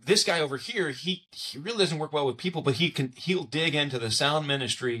this guy over here, he really doesn't work well with people, but he'll dig into the sound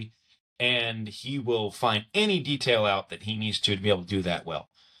ministry, and he will find any detail out that he needs to be able to do that well.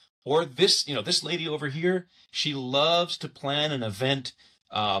 Or this lady over here, she loves to plan an event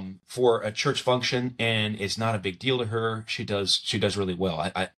for a church function, and it's not a big deal to her. She does really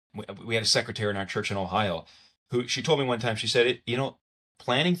well. We had a secretary in our church in Ohio who, she told me one time, she said,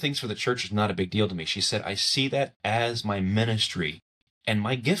 planning things for the church is not a big deal to me. She said, I see that as my ministry and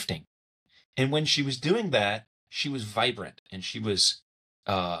my gifting. And when she was doing that, she was vibrant, and she was,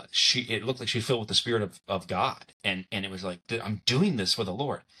 it looked like she was filled with the Spirit of God. And it was like, I'm doing this for the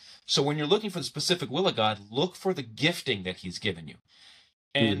Lord. So when you're looking for the specific will of God, look for the gifting that he's given you.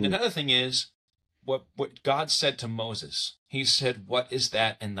 And another thing is what God said to Moses. He said, what is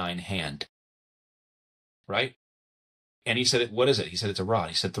that in thine hand? Right? And he said, what is it? He said, it's a rod.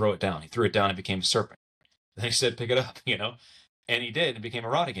 He said, throw it down. He threw it down and it became a serpent. Then he said, pick it up, and he did. It became a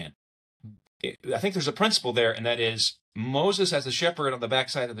rod again. I think there's a principle there, and that is Moses, as a shepherd on the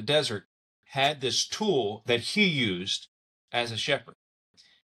backside of the desert, had this tool that he used as a shepherd.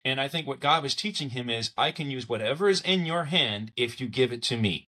 And I think what God was teaching him is, I can use whatever is in your hand if you give it to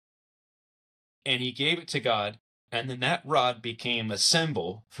me. And he gave it to God, and then that rod became a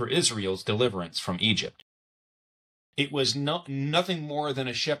symbol for Israel's deliverance from Egypt. It was nothing more than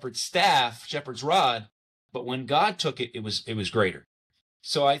a shepherd's staff, shepherd's rod, but when God took it, it was greater.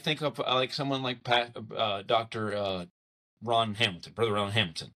 So I think of like someone like Dr. Ron Hamilton, Brother Ron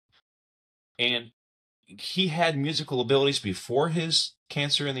Hamilton. And he had musical abilities before his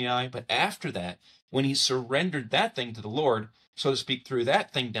cancer in the eye, but after that, when he surrendered that thing to the Lord, so to speak, threw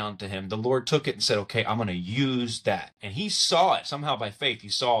that thing down to him, the Lord took it and said, okay, I'm going to use that. And he saw it somehow by faith. He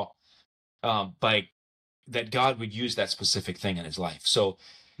saw that God would use that specific thing in his life. So,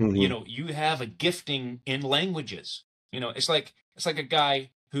 you have a gifting in languages. It's like a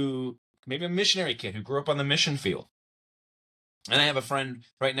guy who, maybe a missionary kid who grew up on the mission field. And I have a friend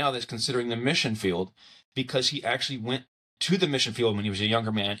right now that's considering the mission field because he actually went to the mission field when he was a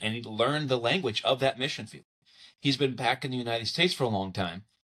younger man, and he learned the language of that mission field. He's been back in the United States for a long time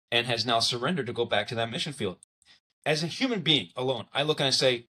and has now surrendered to go back to that mission field. As a human being alone, I look and I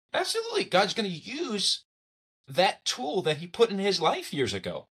say, absolutely, God's going to use that tool that he put in his life years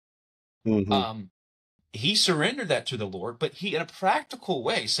ago. He surrendered that to the Lord, but he, in a practical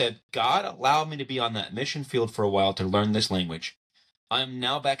way, said, God allowed me to be on that mission field for a while to learn this language. I'm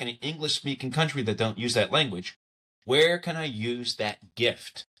now back in an English-speaking country that don't use that language. Where can I use that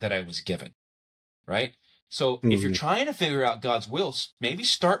gift that I was given? Right? So if you're trying to figure out God's will, maybe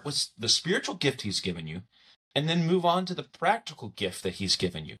start with the spiritual gift he's given you, and then move on to the practical gift that he's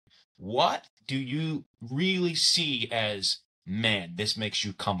given you. What do you really see as, man, this makes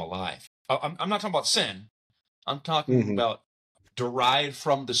you come alive? I'm not talking about sin. I'm talking about derived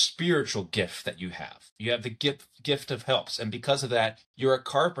from the spiritual gift that you have. You have the gift of helps. And because of that, you're a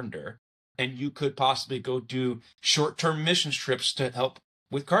carpenter, and you could possibly go do short-term mission trips to help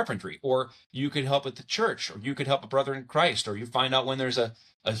with carpentry, or you could help at the church, or you could help a brother in Christ, or you find out when there's a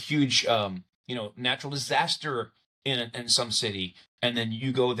huge, natural disaster in some city, and then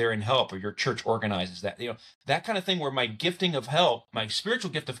you go there and help, or your church organizes that. That kind of thing, where my gifting of help, my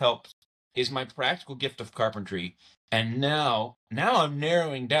spiritual gift of help, is my practical gift of carpentry. And now I'm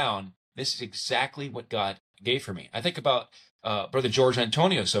narrowing down, this is exactly what God gave for me. I think about Brother George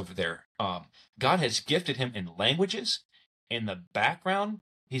Antonios over there. God has gifted him in languages, in the background,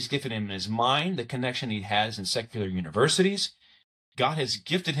 He's gifted him in his mind, the connection he has in secular universities. God has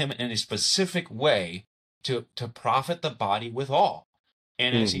gifted him in a specific way to profit the body withal.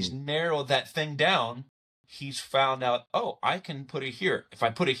 And as he's narrowed that thing down, he's found out, oh, I can put it here. If I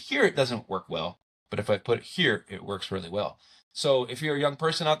put it here, it doesn't work well. But if I put it here, it works really well. So if you're a young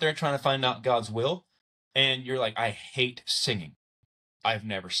person out there trying to find out God's will, and you're like, I hate singing. I've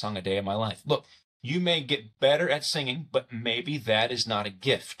never sung a day in my life. Look, you may get better at singing, but maybe that is not a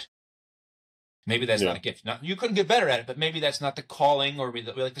gift. Maybe that's not a gift. Now, you couldn't get better at it, but maybe that's not the calling, or we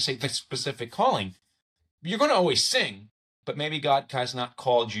like to say the specific calling. You're going to always sing, but maybe God has not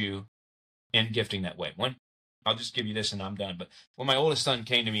called you in gifting that way. I'll just give you this and I'm done. But when my oldest son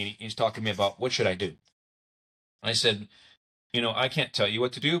came to me, and he's talking to me about what should I do? I said, I can't tell you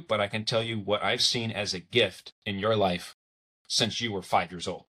what to do, but I can tell you what I've seen as a gift in your life since you were 5 years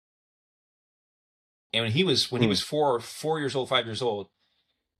old. And when he was 4 years old, 5 years old,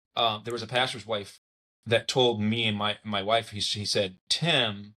 there was a pastor's wife that told me and my wife, he said,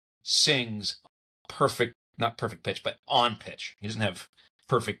 Tim sings perfect, not perfect pitch, but on pitch. He doesn't have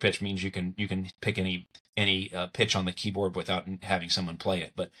perfect pitch, means you can pick any pitch on the keyboard without having someone play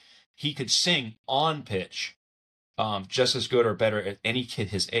it. But he could sing on pitch just as good or better at any kid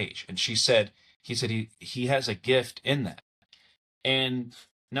his age. And he said he has a gift in that. And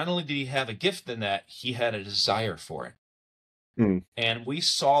not only did he have a gift in that, he had a desire for it. And we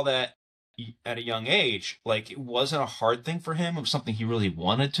saw that at a young age. Like, it wasn't a hard thing for him. It was something he really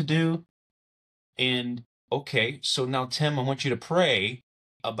wanted to do. And okay, so now, Tim, I want you to pray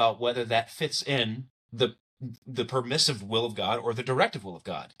about whether that fits in the permissive will of God or the directive will of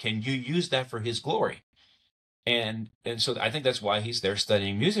God. Can you use that for his glory? And so I think that's why he's there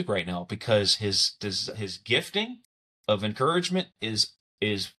studying music right now, because his gifting of encouragement is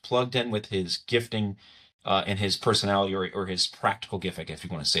plugged in with his gifting and his personality or his practical gift, I guess, if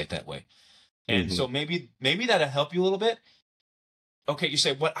you want to say it that way. And so maybe that'll help you a little bit. Okay, you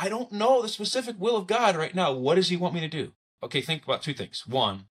say, "But I don't know the specific will of God right now. What does he want me to do?" Okay, think about two things.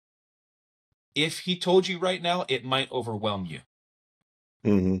 One, if he told you right now, it might overwhelm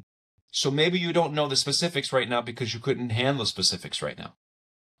you. So maybe you don't know the specifics right now because you couldn't handle the specifics right now,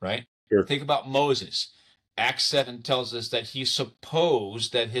 right? Sure. Think about Moses. Acts 7 tells us that he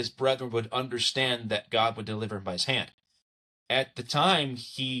supposed that his brethren would understand that God would deliver him by his hand. At the time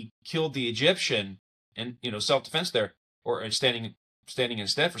he killed the Egyptian, and self-defense there, or standing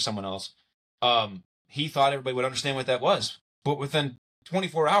instead for someone else, he thought everybody would understand what that was. But within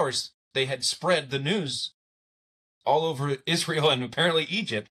 24 hours, they had spread the news all over Israel and apparently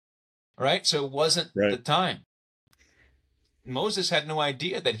Egypt, right? So it wasn't the time. Moses had no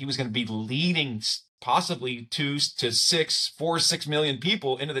idea that he was going to be leading possibly 6 million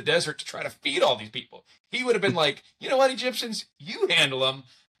people into the desert to try to feed all these people. He would have been like, you know what, Egyptians, you handle them.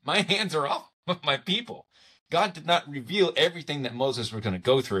 My hands are off of my people. God did not reveal everything that Moses was going to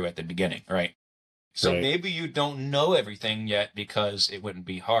go through at the beginning, right? So maybe you don't know everything yet because it wouldn't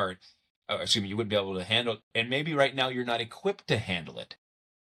be hard. You wouldn't be able to handle it. And maybe right now you're not equipped to handle it.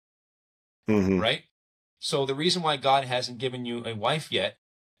 Right? So the reason why God hasn't given you a wife yet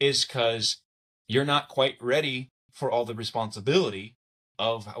is because you're not quite ready for all the responsibility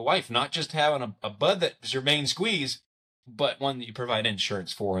of a wife. Not just having a bud that's your main squeeze, but one that you provide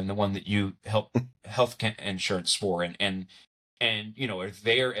insurance for, and the one that you help health insurance for, and are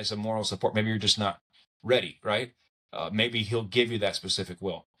there as a moral support. Maybe you're just not ready, right? Maybe he'll give you that specific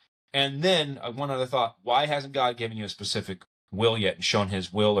will. And then one other thought: why hasn't God given you a specific will yet and shown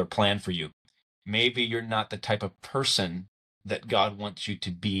his will or plan for you? Maybe you're not the type of person that God wants you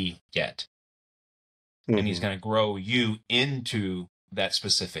to be yet. And he's going to grow you into that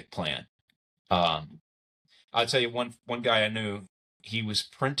specific plan. I'll tell you one guy I knew, he was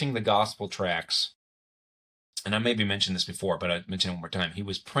printing the gospel tracts. And I maybe mentioned this before, but I mention it one more time. He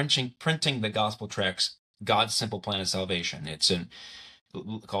was printing the gospel tracts, God's Simple Plan of Salvation. It's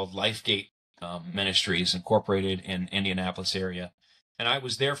called Lifegate Ministries, incorporated in Indianapolis area. And I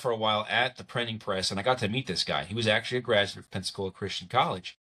was there for a while at the printing press, and I got to meet this guy. He was actually a graduate of Pensacola Christian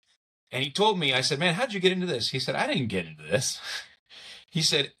College. And he told me, I said, "Man, how'd you get into this?" He said, "I didn't get into this." He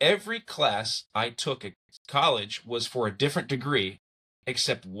said, "Every class I took at college was for a different degree,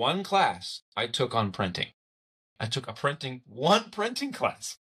 except one class I took on printing. I took one printing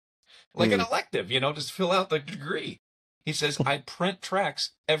class, like an elective, just fill out the degree." He says, "I print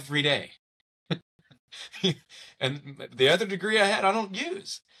tracts every day." And the other degree I had, I don't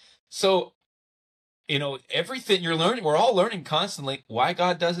use. So, everything you're learning, we're all learning constantly. Why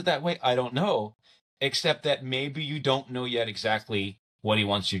God does it that way, I don't know, except that maybe you don't know yet exactly what he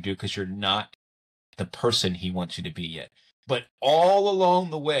wants you to do because you're not the person he wants you to be yet. But all along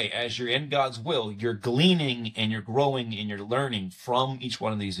the way, as you're in God's will, you're gleaning and you're growing and you're learning from each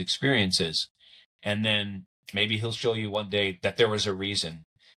one of these experiences. And then maybe he'll show you one day that there was a reason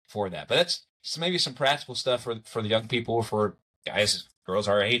for that. But that's maybe some practical stuff for the young people, for guys, girls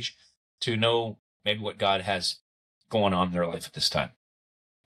our age, to know maybe what God has going on in their life at this time.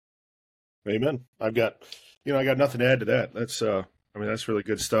 Amen. I got nothing to add to that. That's really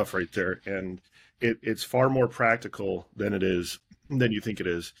good stuff right there. And it's far more practical than you think it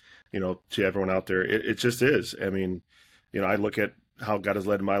is, to everyone out there. It just is. I mean, I look at how God has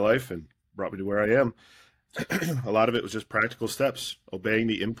led my life and brought me to where I am. A lot of it was just practical steps, obeying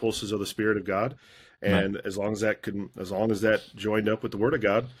the impulses of the Spirit of God. And as long as that joined up with the Word of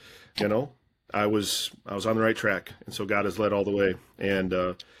God, I was on the right track. And so God has led all the way.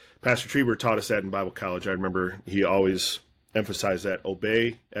 And Pastor Trieber taught us that in Bible college. I remember he always emphasized that: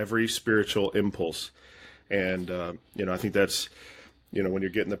 obey every spiritual impulse. And I think that's, when you're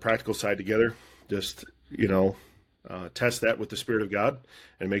getting the practical side together, just test that with the Spirit of God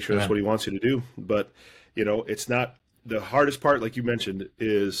and make sure that's what He wants you to do. But it's not the hardest part, like you mentioned,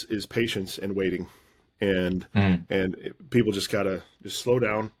 is patience and waiting. And people just gotta slow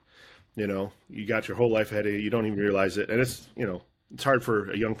down. You got your whole life ahead of you. You don't even realize it. And it's hard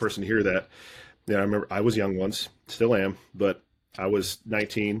for a young person to hear that. I remember I was young once, still am, but I was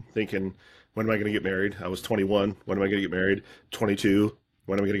 19 thinking, when am I going to get married? I was 21. When am I going to get married? 22.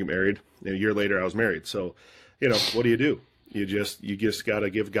 When am I going to get married? And a year later I was married. So, what do? You just got to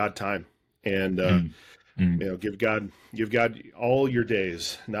give God time and, give God all your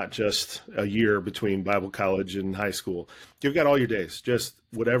days, not just a year between Bible college and high school. Give God all your days, just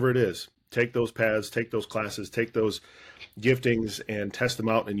whatever it is. Take those paths, take those classes, take those giftings and test them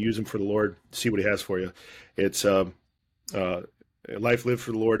out and use them for the Lord. See what He has for you. It's life lived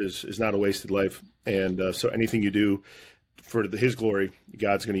for the Lord is not a wasted life. And so anything you do for His glory,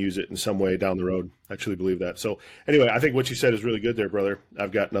 God's going to use it in some way down the road. I truly believe that. So anyway, I think what you said is really good there, brother.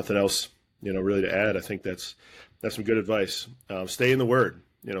 I've got nothing else, really to add. I think that's some good advice. Stay in the Word.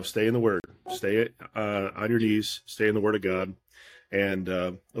 Stay in the Word. Stay on your knees. Stay in the Word of God, and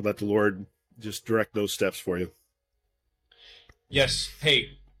let the Lord just direct those steps for you. Yes.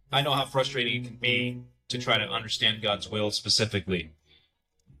 Hey, I know how frustrating it can be to try to understand God's will specifically.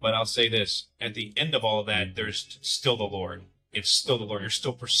 But I'll say this, at the end of all of that, there's still the Lord. It's still the Lord. You're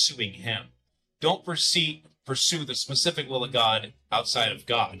still pursuing Him. Don't pursue the specific will of God outside of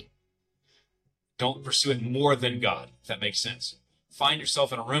God. Don't pursue it more than God, if that makes sense. Find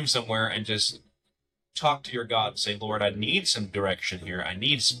yourself in a room somewhere and just talk to your God and say, Lord, I need some direction here. I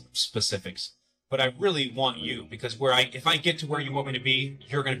need some specifics. But I really want you, because if I get to where you want me to be,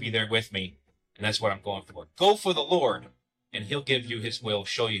 you're going to be there with me. And that's what I'm going for. Go for the Lord, and He'll give you His will,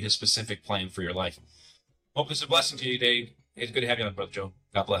 show you His specific plan for your life. Hope this is a blessing to you today. It's good to have you on, Brother Joe.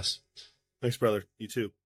 God bless. Thanks, brother. You too.